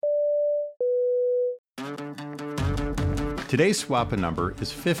Today's SWAPA number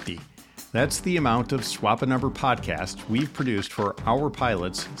is 50. That's the amount of SWAPA number podcasts we've produced for our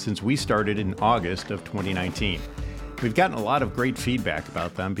pilots since we started in August of 2019. We've gotten a lot of great feedback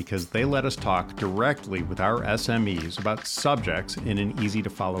about them because they let us talk directly with our SMEs about subjects in an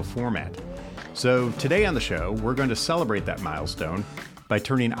easy-to-follow format. So today on the show, we're going to celebrate that milestone by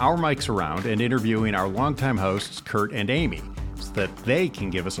turning our mics around and interviewing our longtime hosts, Kurt and Amy, so that they can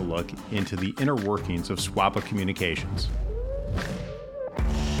give us a look into the inner workings of SWAPA communications.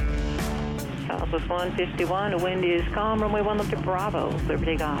 Southwest 151, the wind is calm, runway 1 left to Bravo, clear for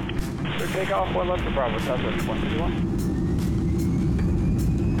takeoff. Clear takeoff, 1 left to Bravo, Southwest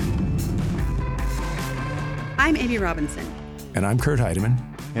 151. I'm Amy Robinson. And I'm Kurt Heidemann.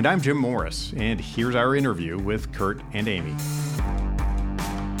 And I'm Jim Morris, and here's our interview with Kurt and Amy.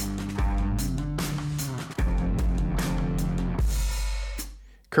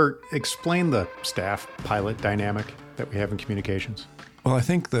 Kurt, explain the staff-pilot dynamic that we have in communications. Well, I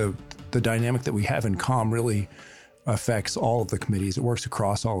think the dynamic that we have in COM really affects all of the committees. It works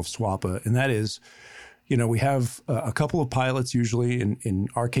across all of SWAPA, and that is, we have a couple of pilots usually. In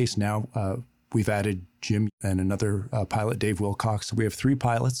our case now, we've added Jim and another pilot, Dave Wilcox. So we have 3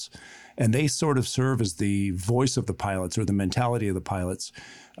 pilots, and they sort of serve as the voice of the pilots or the mentality of the pilots.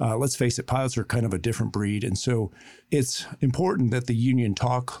 Let's face it, pilots are kind of a different breed. And so it's important that the union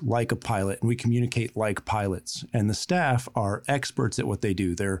talk like a pilot and we communicate like pilots. And the staff are experts at what they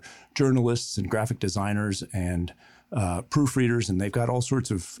do. They're journalists and graphic designers and proofreaders, and they've got all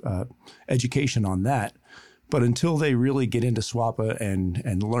sorts of education on that. But until they really get into SWAPA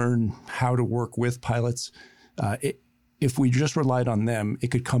and learn how to work with pilots, if we just relied on them,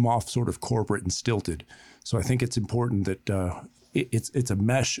 it could come off sort of corporate and stilted. So I think it's important that it's a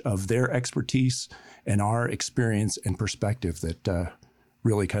mesh of their expertise and our experience and perspective that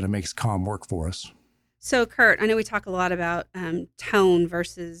really kind of makes COM work for us. So, Kurt, I know we talk a lot about tone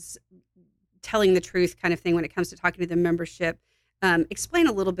versus telling the truth kind of thing when it comes to talking to the membership. Explain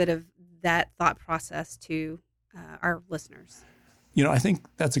a little bit of that thought process to our listeners. I think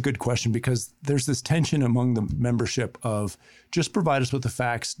that's a good question because there's this tension among the membership of just provide us with the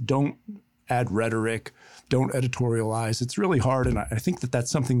facts, don't add rhetoric, don't editorialize. It's really hard, and I think that that's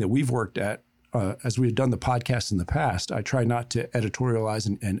something that we've worked at as we had done the podcast in the past. I try not to editorialize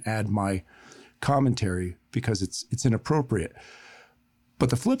and add my commentary because it's inappropriate. But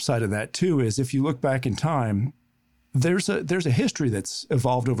the flip side of that, too, is if you look back in time, there's a history that's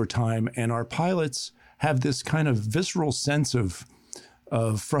evolved over time, and our pilots have this kind of visceral sense of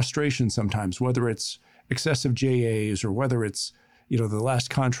frustration sometimes, whether it's excessive JAs or whether it's, the last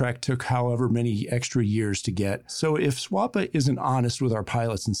contract took however many extra years to get. So if SWAPA isn't honest with our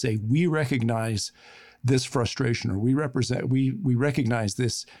pilots and say, we recognize this frustration or we recognize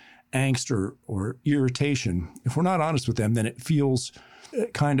this angst or irritation, if we're not honest with them, then it feels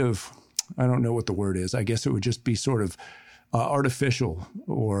kind of, I don't know what the word is. I guess it would just be sort of artificial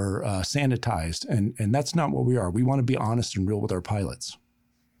or sanitized. And that's not what we are. We want to be honest and real with our pilots.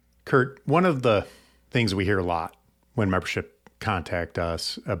 Kurt, one of the things we hear a lot when membership contact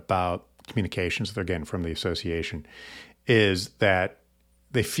us about communications they're getting from the association is that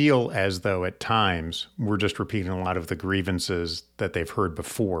they feel as though at times we're just repeating a lot of the grievances that they've heard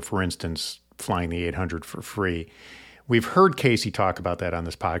before. For instance, flying the 800 for free. We've heard Casey talk about that on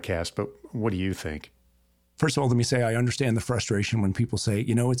this podcast, but what do you think? First of all, let me say I understand the frustration when people say,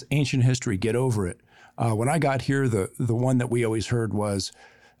 it's ancient history, get over it. When I got here, the one that we always heard was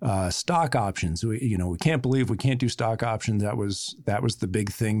stock options. We can't believe we can't do stock options. That was the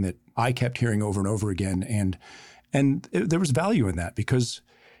big thing that I kept hearing over and over again. And there was value in that because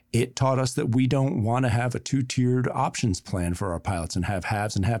it taught us that we don't want to have a 2-tiered options plan for our pilots and have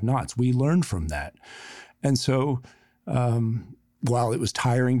haves and have-nots. We learned from that. And so while it was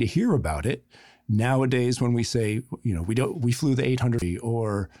tiring to hear about it, nowadays when we say, we flew the 800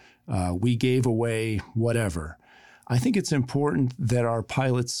 or we gave away whatever, I think it's important that our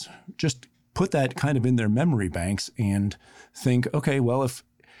pilots just put that kind of in their memory banks and think, okay, well, if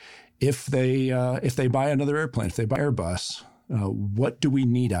they buy another airplane, if they buy Airbus, what do we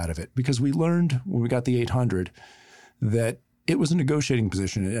need out of it? Because we learned when we got the 800 that it was a negotiating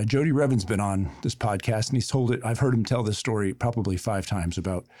position. Jody Revin's been on this podcast, and he's told it. I've heard him tell this story probably 5 times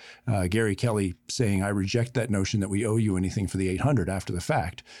about Gary Kelly saying, I reject that notion that we owe you anything for the 800 after the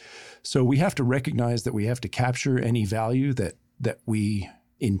fact. So we have to recognize that we have to capture any value that we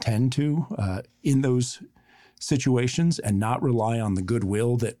intend to in those situations and not rely on the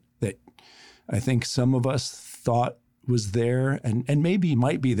goodwill that I think some of us thought was there and maybe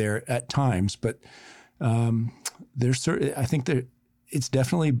might be there at times, but I think that it's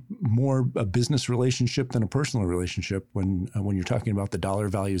definitely more a business relationship than a personal relationship when you're talking about the dollar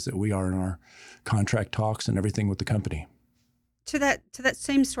values that we are in our contract talks and everything with the company. To that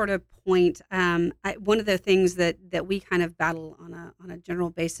same sort of point, one of the things that we kind of battle on a general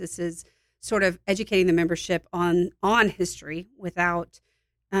basis is sort of educating the membership on history without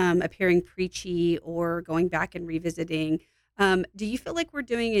appearing preachy or going back and revisiting. Do you feel like we're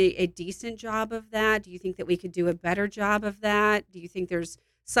doing a decent job of that? Do you think that we could do a better job of that? Do you think there's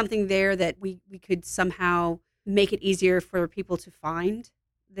something there that we could somehow make it easier for people to find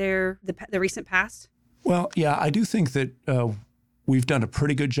the recent past? Well, yeah, I do think that we've done a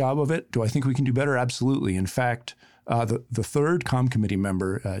pretty good job of it. Do I think we can do better? Absolutely. In fact, the third comm committee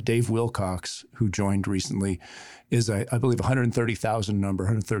member, Dave Wilcox, who joined recently, is, I believe, 130,000 number,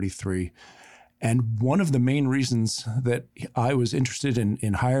 133. And one of the main reasons that I was interested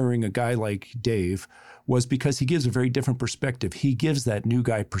in hiring a guy like Dave was because he gives a very different perspective. He gives that new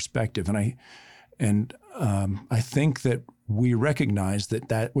guy perspective. And I think that we recognize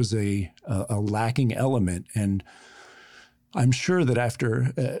that was a lacking element. And I'm sure that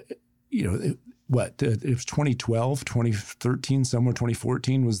after, it was 2012, 2013, somewhere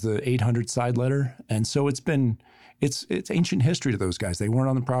 2014 was the 800 side letter. And so it's ancient history to those guys. They weren't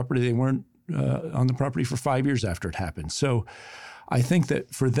on the property. They weren't on the property for 5 years after it happened. So I think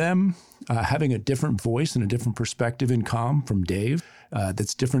that for them, having a different voice and a different perspective in comm from Dave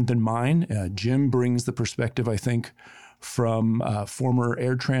that's different than mine. Jim brings the perspective, I think, from former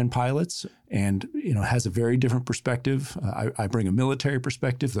AirTran pilots and, has a very different perspective. I bring a military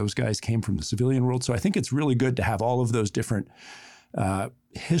perspective. Those guys came from the civilian world. So I think it's really good to have all of those different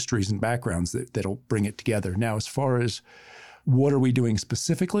histories and backgrounds that'll bring it together. Now, as far as what are we doing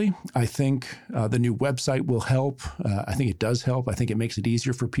specifically? I think the new website will help. I think it does help. I think it makes it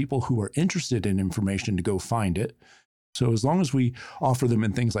easier for people who are interested in information to go find it. So as long as we offer them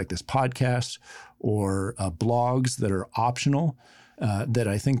in things like this podcast or blogs that are optional, that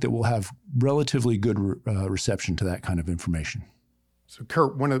I think that we'll have relatively good reception to that kind of information. So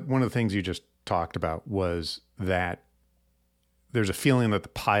Kurt, one of the things you just talked about was that there's a feeling that the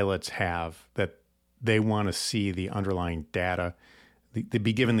pilots have that they want to see the underlying data, they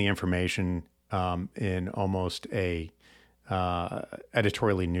be given the information in almost a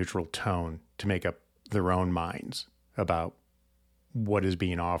editorially neutral tone to make up their own minds about what is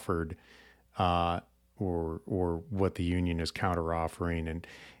being offered or what the union is counter offering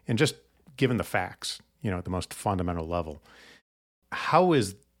and just given the facts, at the most fundamental level. How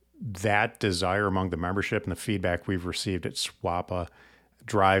is that desire among the membership and the feedback we've received at SWAPA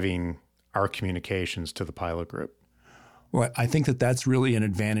driving our communications to the pilot group? Well, I think that's really an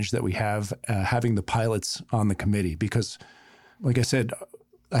advantage that we have having the pilots on the committee because, like I said,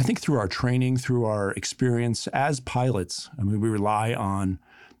 I think through our training, through our experience as pilots, we rely on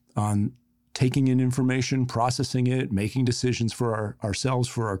taking in information, processing it, making decisions for ourselves,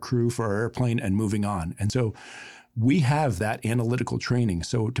 for our crew, for our airplane, and moving on. And so we have that analytical training.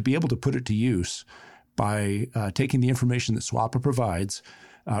 So to be able to put it to use by taking the information that SWAPA provides,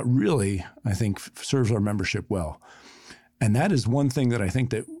 really, I think, serves our membership well. And that is one thing that I think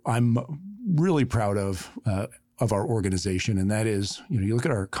that I'm really proud of our organization, and that is, you look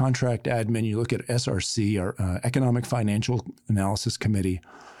at our contract admin, you look at SRC, our Economic Financial Analysis Committee,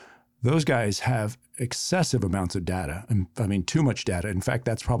 those guys have excessive amounts of data. Too much data. In fact,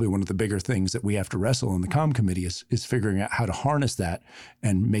 that's probably one of the bigger things that we have to wrestle in the comm committee is figuring out how to harness that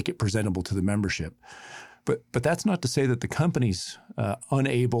and make it presentable to the membership. But that's not to say that the company's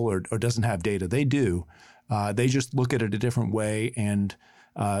unable or doesn't have data. They do. They just look at it a different way, and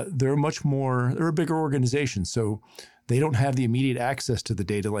they're a bigger organization, so they don't have the immediate access to the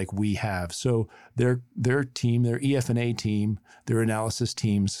data like we have. So their team, their EF&A team, their analysis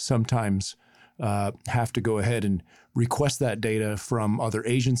teams sometimes have to go ahead and request that data from other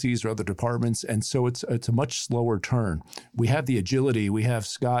agencies or other departments, and so it's a much slower turn. We have the agility. We have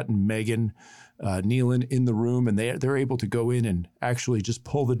Scott and Megan Nealon in the room, and they're able to go in and actually just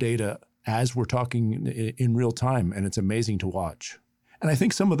pull the data as we're talking in real time, and it's amazing to watch. And I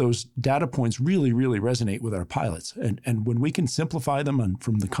think some of those data points really, really resonate with our pilots. And when we can simplify them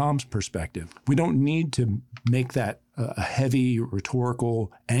from the comms perspective, we don't need to make that a heavy,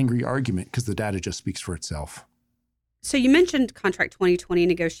 rhetorical, angry argument because the data just speaks for itself. So you mentioned Contract 2020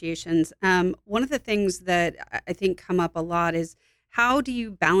 negotiations. One of the things that I think come up a lot is how do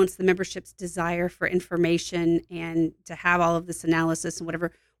you balance the membership's desire for information and to have all of this analysis and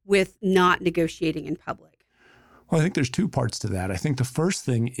whatever with not negotiating in public? Well, I think there's two parts to that. I think the first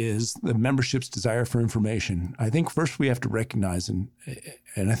thing is the membership's desire for information. I think first we have to recognize, and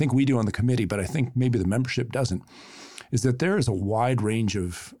I think we do on the committee, but I think maybe the membership doesn't, is that there is a wide range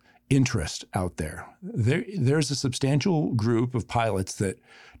of interest out there. There's a substantial group of pilots that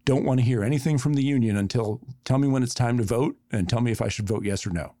don't want to hear anything from the union until tell me when it's time to vote and tell me if I should vote yes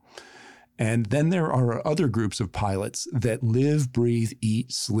or no. And then there are other groups of pilots that live, breathe,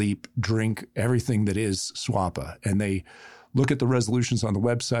 eat, sleep, drink everything that is SWAPA. And they look at the resolutions on the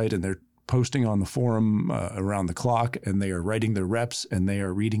website and they're posting on the forum around the clock, and they are writing their reps, and they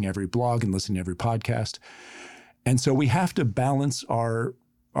are reading every blog and listening to every podcast. And so we have to balance our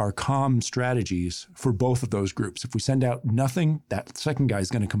comm strategies for both of those groups. If we send out nothing, that second guy is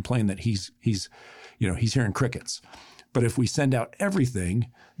going to complain that he's hearing crickets. But if we send out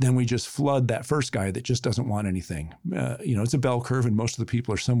everything, then we just flood that first guy that just doesn't want anything. It's a bell curve, and most of the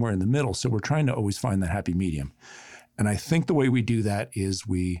people are somewhere in the middle. So we're trying to always find that happy medium. And I think the way we do that is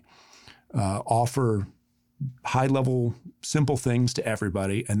we offer high-level, simple things to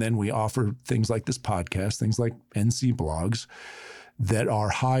everybody, and then we offer things like this podcast, things like NC blogs that our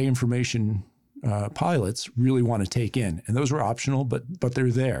high-information pilots really want to take in. And those are optional, but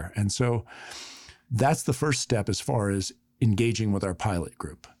they're there. And so that's the first step as far as engaging with our pilot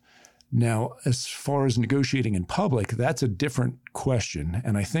group. Now, as far as negotiating in public, that's a different question.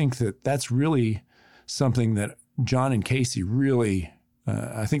 And I think that that's really something that John and Casey really,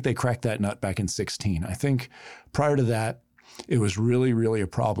 I think they cracked that nut back in 2016. I think prior to that, it was really, really a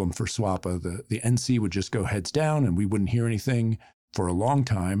problem for SWAPA. The NC would just go heads down and we wouldn't hear anything for a long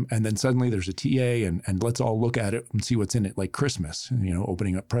time. And then suddenly there's a TA and let's all look at it and see what's in it, like Christmas,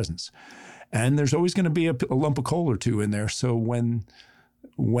 opening up presents. And there's always going to be a lump of coal or two in there. So when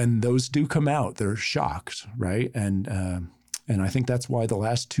those do come out, they're shocked, right? And I think that's why the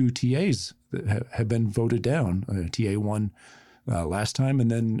last two TAs have been voted down. TA won last time and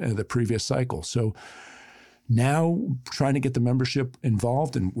then the previous cycle. So now trying to get the membership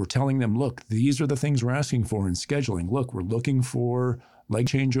involved, and we're telling them, look, these are the things we're asking for in scheduling. Look, we're looking for leg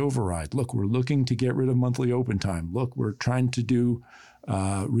change override. Look, we're looking to get rid of monthly open time. Look, we're trying to do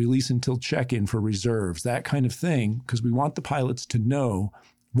release until check-in for reserves, that kind of thing, because we want the pilots to know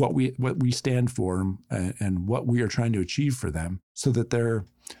what we stand for and what we are trying to achieve for them, so that they're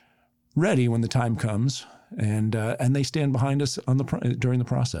ready when the time comes and they stand behind us during the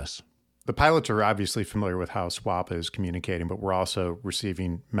process. The pilots are obviously familiar with how SWAPA is communicating, but we're also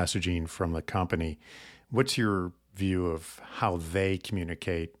receiving messaging from the company. What's your view of how they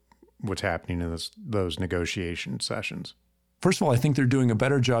communicate what's happening in those negotiation sessions? First of all, I think they're doing a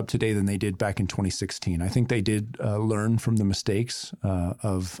better job today than they did back in 2016. I think they did learn from the mistakes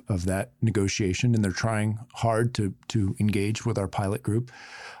of that negotiation, and they're trying hard to engage with our pilot group.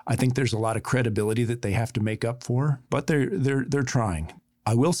 I think there's a lot of credibility that they have to make up for, but they're trying.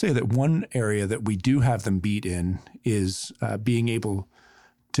 I will say that one area that we do have them beat in is being able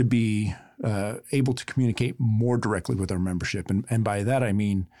to communicate more directly with our membership, and by that I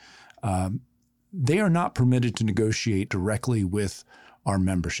mean they are not permitted to negotiate directly with our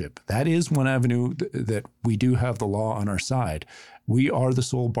membership. That is one avenue that we do have the law on our side. We are the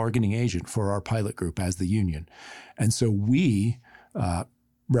sole bargaining agent for our pilot group as the union. And so we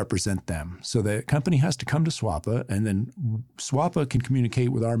represent them. So the company has to come to SWAPA, and then SWAPA can communicate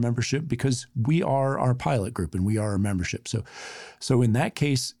with our membership because we are our pilot group and we are our membership. So in that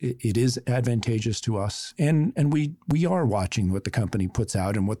case, it is advantageous to us. And we are watching what the company puts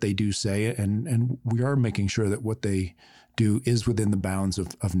out and what they do say, and we are making sure that what they do is within the bounds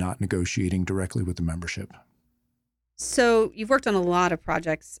of not negotiating directly with the membership. So you've worked on a lot of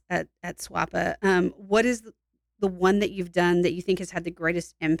projects at SWAPA. What is the one that you've done that you think has had the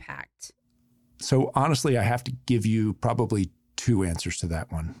greatest impact? So honestly, I have to give you probably two answers to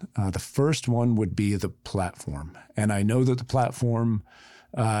that one. The first one would be the platform. And I know that the platform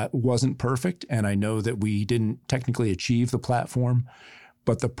wasn't perfect, and I know that we didn't technically achieve the platform,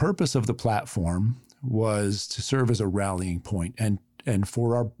 but the purpose of the platform was to serve as a rallying point and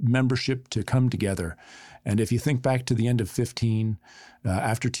for our membership to come together. And if you think back to the end of 2015,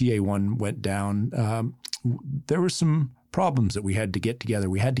 after TA1 went down, there were some problems that we had to get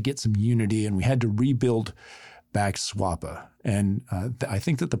together. We had to get some unity, and we had to rebuild back SWAPA. And I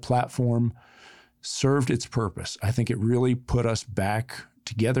think that the platform served its purpose. I think it really put us back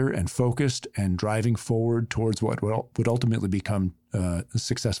together and focused and driving forward towards what would ultimately become a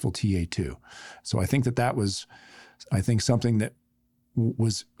successful TA2. So I think that was, something that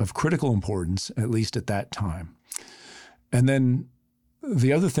was of critical importance, at least at that time. And then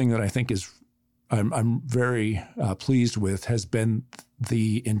the other thing that I think is I'm very pleased with has been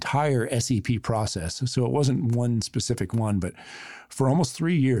the entire SEP process. So it wasn't one specific one, but for almost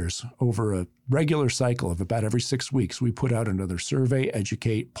 3 years, over a regular cycle of about every 6 weeks, we put out another survey,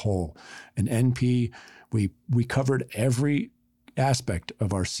 educate, poll, an NP. We covered every aspect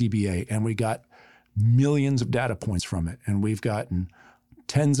of our CBA, and we got millions of data points from it. And we've gotten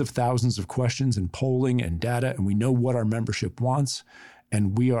tens of thousands of questions and polling and data, and we know what our membership wants,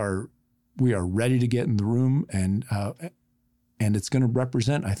 and we are ready to get in the room, and it's going to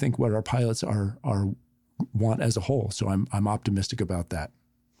represent, I think, what our pilots are want as a whole. So I'm optimistic about that.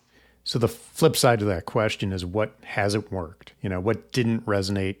 So the flip side of that question is, what hasn't worked? What didn't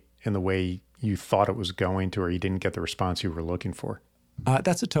resonate in the way you thought it was going to, or you didn't get the response you were looking for?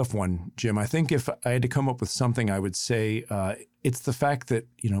 That's a tough one, Jim. I think if I had to come up with something, I would say it's the fact that,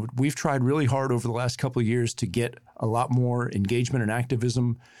 we've tried really hard over the last couple of years to get a lot more engagement and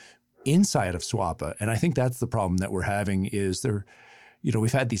activism inside of SWAPA. And I think that's the problem that we're having is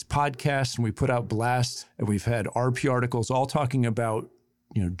we've had these podcasts and we put out blasts, and we've had RP articles all talking about,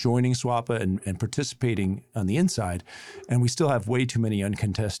 joining SWAPA and participating on the inside. And we still have way too many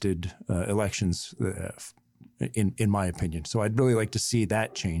uncontested elections in my opinion. So I'd really like to see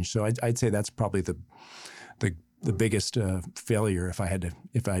that change. So I'd say that's probably the biggest failure if I had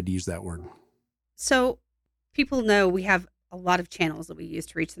to use that word. So people know we have a lot of channels that we use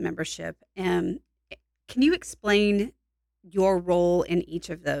to reach the membership. Can you explain your role in each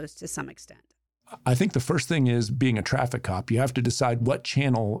of those to some extent? I think the first thing is being a traffic cop. You have to decide what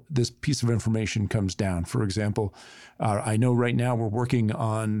channel this piece of information comes down. For example, I know right now we're working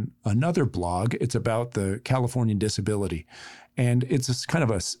on another blog. It's about the Californian disability. And it's kind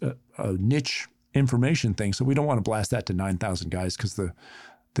of a niche information thing. So we don't want to blast that to 9,000 guys because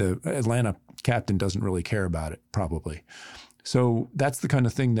the Atlanta captain doesn't really care about it, probably. So that's the kind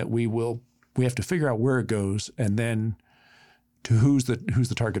of thing that we have to figure out where it goes, and then to who's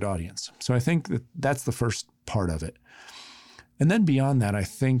the target audience. So I think that's the first part of it. And then beyond that, I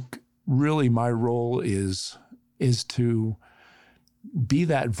think really my role is to be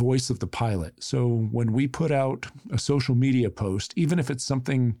that voice of the pilot. So when we put out a social media post, even if it's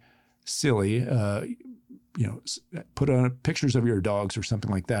something silly, put on pictures of your dogs or something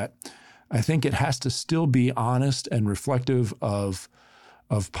like that, I think it has to still be honest and reflective of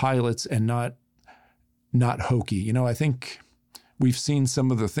pilots and not hokey. I think we've seen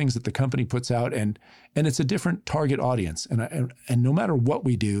some of the things that the company puts out, and it's a different target audience. And no matter what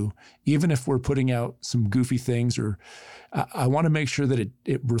we do, even if we're putting out some goofy things, or I want to make sure that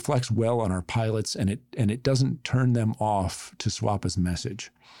it reflects well on our pilots, and it doesn't turn them off to SWAPA's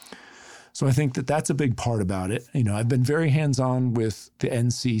message. So I think that's a big part about it. I've been very hands-on with the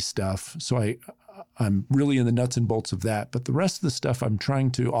NC stuff, so I'm really in the nuts and bolts of that. But the rest of the stuff I'm trying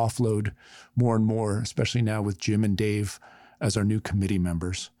to offload more and more, especially now with Jim and Dave as our new committee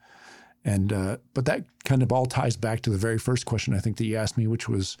members. And but that kind of all ties back to the very first question I think that you asked me, which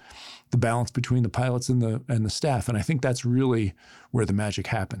was the balance between the pilots and the staff. And I think that's really where the magic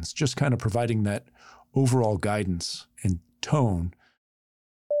happens, just kind of providing that overall guidance and tone.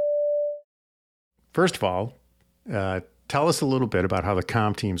 First of all, tell us a little bit about how the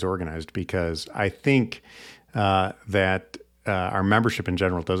comm team's organized, because I think that our membership in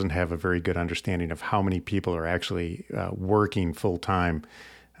general doesn't have a very good understanding of how many people are actually working full-time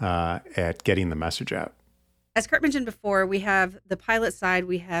at getting the message out. As Kurt mentioned before, we have the pilot side,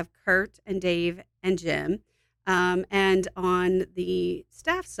 we have Kurt and Dave and Jim. And on the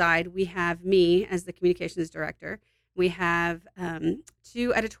staff side, we have me as the communications director. We have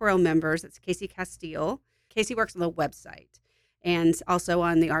two editorial members. That's Casey Castile. Casey works on the website and also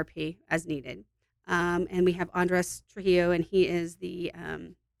on the RP as needed. And we have Andres Trujillo, and he is the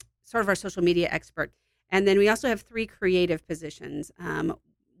sort of our social media expert. And then we also have three creative positions.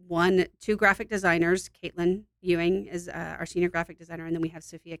 Two graphic designers. Caitlin Ewing is our senior graphic designer, and then we have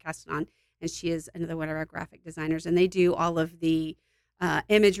Sophia Castanon, and she is another one of our graphic designers. And they do all of the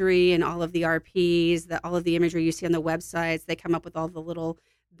imagery and all of the RPs, all of the imagery you see on the websites. They come up with all the little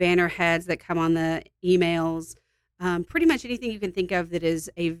banner heads that come on the emails. Pretty much anything you can think of that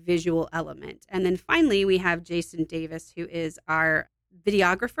is a visual element. And then finally, we have Jason Davis, who is our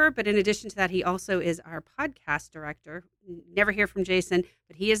videographer. But in addition to that, he also is our podcast director. Never hear from Jason,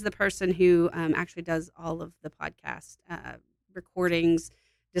 but he is the person who actually does all of the podcast recordings,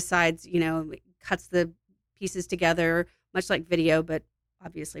 decides, cuts the pieces together, much like video, but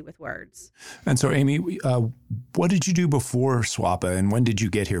obviously with words. And so, Amy, what did you do before SWAPA, and when did you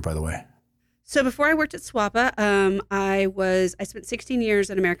get here, by the way? So before I worked at SWAPA, I spent 16 years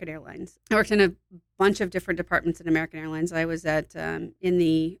at American Airlines. I worked in a bunch of different departments at American Airlines. I was in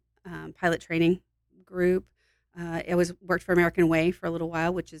the pilot training group. I worked for American Way for a little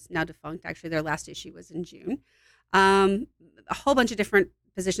while, which is now defunct. Actually, their last issue was in June. A whole bunch of different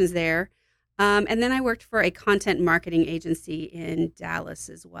positions there. And then I worked for a content marketing agency in Dallas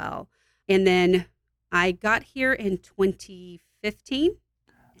as well. And then I got here in 2015.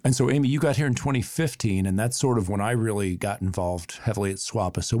 And so, Amy, you got here in 2015, and that's sort of when I really got involved heavily at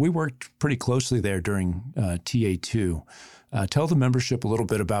SWAPA. So we worked pretty closely there during TA2. Tell the membership a little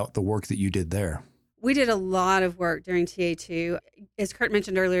bit about the work that you did there. We did a lot of work during TA2. As Kurt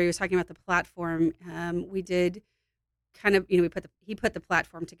mentioned earlier, he was talking about the platform. We did kind of, he put the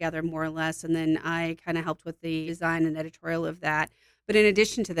platform together more or less, and then I kind of helped with the design and editorial of that. But in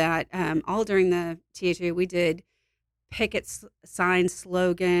addition to that, all during the TA2, we did picket signs,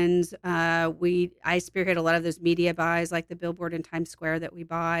 slogans. I spearheaded a lot of those media buys, like the billboard in Times Square that we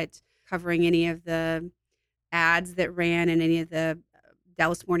bought, covering any of the ads that ran in any of the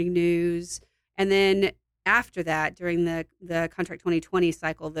Dallas Morning News. And then after that, during the Contract 2020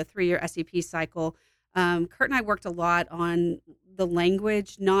 cycle, the 3-year SEP cycle, Kurt and I worked a lot on the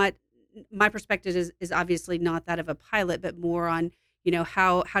language. Not my perspective is obviously not that of a pilot, but more on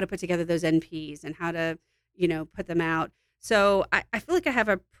how to put together those NPs and how to put them out. So I feel like I have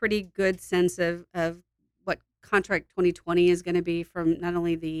a pretty good sense of what Contract 2020 is going to be from not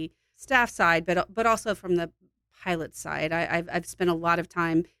only the staff side, but also from the pilot side. I've spent a lot of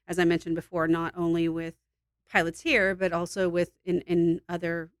time, as I mentioned before, not only with pilots here, but also with in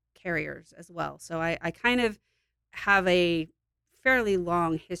other carriers as well. So I kind of have a fairly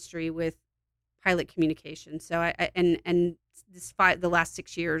long history with pilot communication. So the last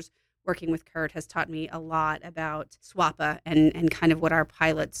 6 years working with Kurt has taught me a lot about SWAPA and kind of what our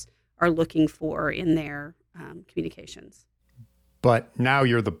pilots are looking for in their communications. But now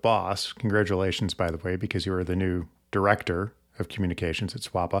you're the boss. Congratulations, by the way, because you are the new director of communications at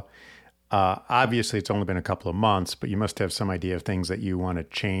SWAPA. Obviously, it's only been a couple of months, but you must have some idea of things that you want to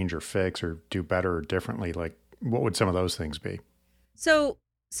change or fix or do better or differently. Like, what would some of those things be? So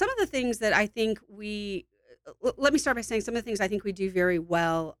some of the things that I think let me start by saying some of the things I think we do very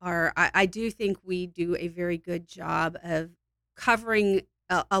well are, I do think we do a very good job of covering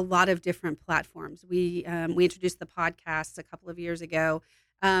a lot of different platforms. We introduced the podcasts a couple of years ago,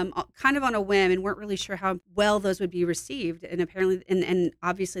 kind of on a whim, and weren't really sure how well those would be received. And apparently, and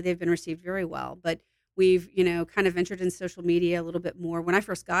obviously they've been received very well, but we've, kind of ventured in social media a little bit more. When I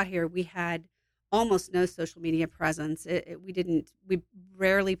first got here, we had almost no social media presence. We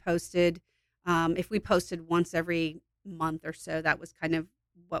rarely posted. If we posted once every month or so, that was kind of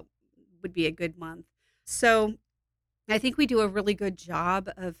what would be a good month. So I think we do a really good job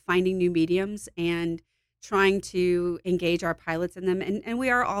of finding new mediums and trying to engage our pilots in them. And we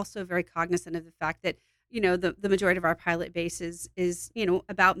are also very cognizant of the fact that, the majority of our pilot base is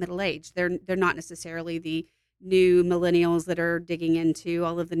about middle age. They're not necessarily the new millennials that are digging into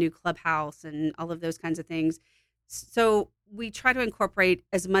all of the new Clubhouse and all of those kinds of things. So we try to incorporate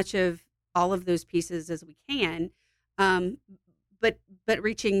as much of all of those pieces as we can, but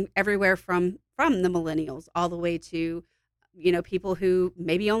reaching everywhere from the millennials all the way to, people who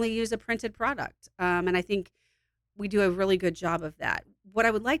maybe only use a printed product. And I think we do a really good job of that. What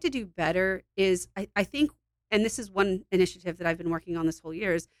I would like to do better is I think, and this is one initiative that I've been working on this whole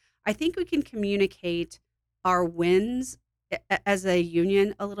year, is I think we can communicate our wins as a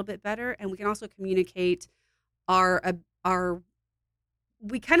union a little bit better. And we can also communicate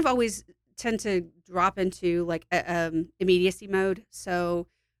we kind of always tend to drop into like immediacy mode. So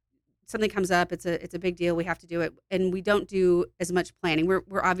something comes up, it's a big deal, we have to do it, and we don't do as much planning.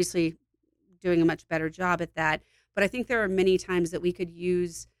 We're obviously doing a much better job at that, but I think there are many times that we could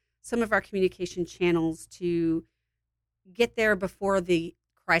use some of our communication channels to get there before the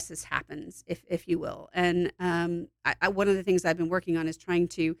crisis happens, if you will. And one of the things I've been working on is trying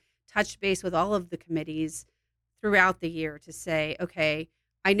to touch base with all of the committees throughout the year to say, okay,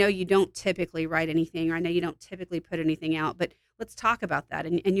 I know you don't typically write anything, or I know you don't typically put anything out, but let's talk about that.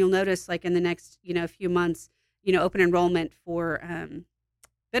 And you'll notice, like in the next, few months, open enrollment for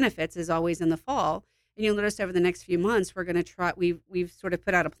benefits is always in the fall. And you'll notice over the next few months, we're going to try. We've sort of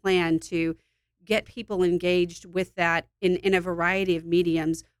put out a plan to get people engaged with that in a variety of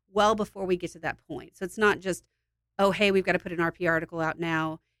mediums well before we get to that point. So it's not just, oh, hey, we've got to put an RP article out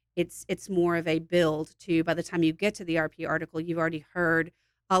now. It's more of a build to, by the time you get to the RP article, you've already heard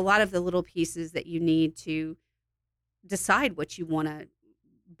a lot of the little pieces that you need to decide what you want to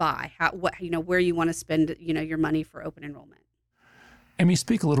buy, where you want to spend, your money for open enrollment. Amy,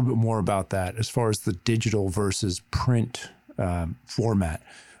 speak a little bit more about that as far as the digital versus print format.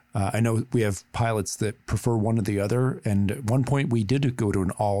 I know we have pilots that prefer one or the other, and at one point we did go to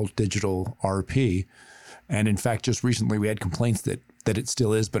an all-digital RP, and in fact, just recently we had complaints that it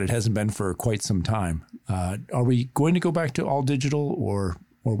still is, but it hasn't been for quite some time. Are we going to go back to all-digital, or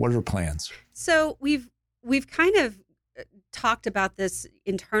what are our plans? So we've kind of talked about this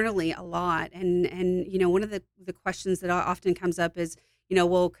internally a lot, and one of the questions that often comes up is,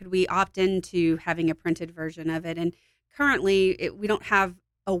 well, could we opt into having a printed version of it? And currently, we don't have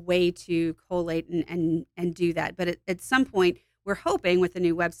a way to collate and do that. But at some point, we're hoping with the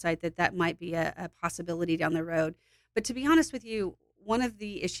new website that might be a possibility down the road. But to be honest with you, one of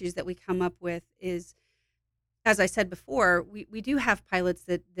the issues that we come up with is, as I said before, we do have pilots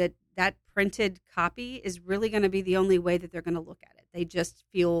that printed copy is really going to be the only way that they're going to look at it. They just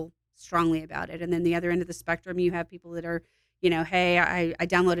feel strongly about it. And then the other end of the spectrum, you have people that are, hey, I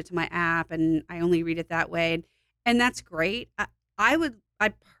download it to my app and I only read it that way. And that's great.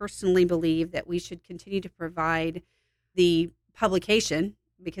 I personally believe that we should continue to provide the publication,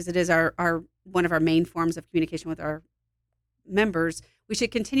 because it is our one of our main forms of communication with our members. We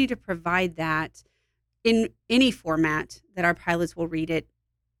should continue to provide that in any format that our pilots will read it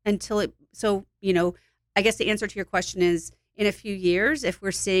until it. So, I guess the answer to your question is, in a few years, if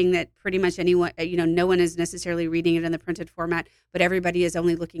we're seeing that pretty much anyone, no one is necessarily reading it in the printed format, but everybody is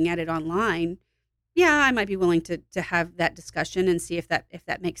only looking at it online, yeah, I might be willing to have that discussion and see if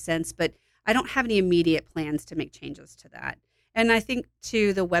that makes sense. But I don't have any immediate plans to make changes to that. And I think,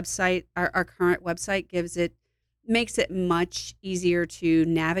 too, the website, our current website, makes it much easier to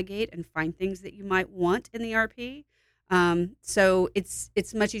navigate and find things that you might want in the RP. So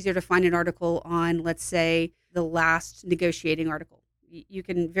it's much easier to find an article on, let's say, the last negotiating article. You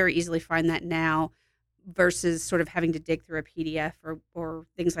can very easily find that now versus sort of having to dig through a PDF or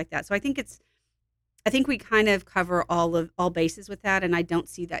things like that. So I think we kind of cover all bases with that, and I don't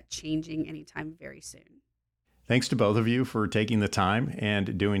see that changing anytime very soon. Thanks to both of you for taking the time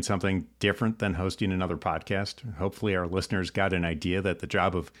and doing something different than hosting another podcast. Hopefully our listeners got an idea that the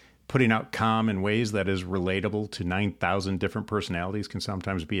job of putting out comm in ways that is relatable to 9,000 different personalities can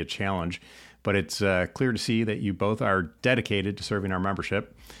sometimes be a challenge, but it's clear to see that you both are dedicated to serving our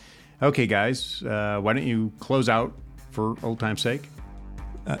membership. Okay, guys, why don't you close out for old time's sake?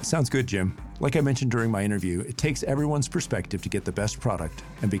 Sounds good, Jim. Like I mentioned during my interview, it takes everyone's perspective to get the best product.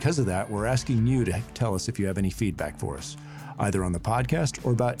 And because of that, we're asking you to tell us if you have any feedback for us, either on the podcast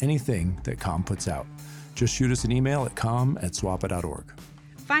or about anything that comm puts out. Just shoot us an email at comm@swapa.org.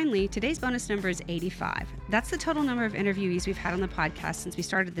 Finally, today's bonus number is 85. That's the total number of interviewees we've had on the podcast since we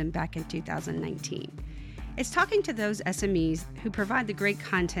started them back in 2019. It's talking to those SMEs who provide the great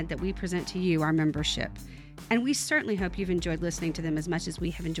content that we present to you, our membership. And we certainly hope you've enjoyed listening to them as much as we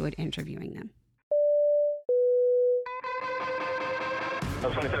have enjoyed interviewing them.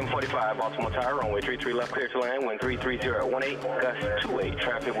 2745, Baltimore Tower, runway 33 left, clear to land, wind 33018, gust 28,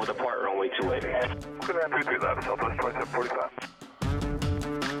 traffic will depart runway 28. Good afternoon, 33 left, Southwest 2745.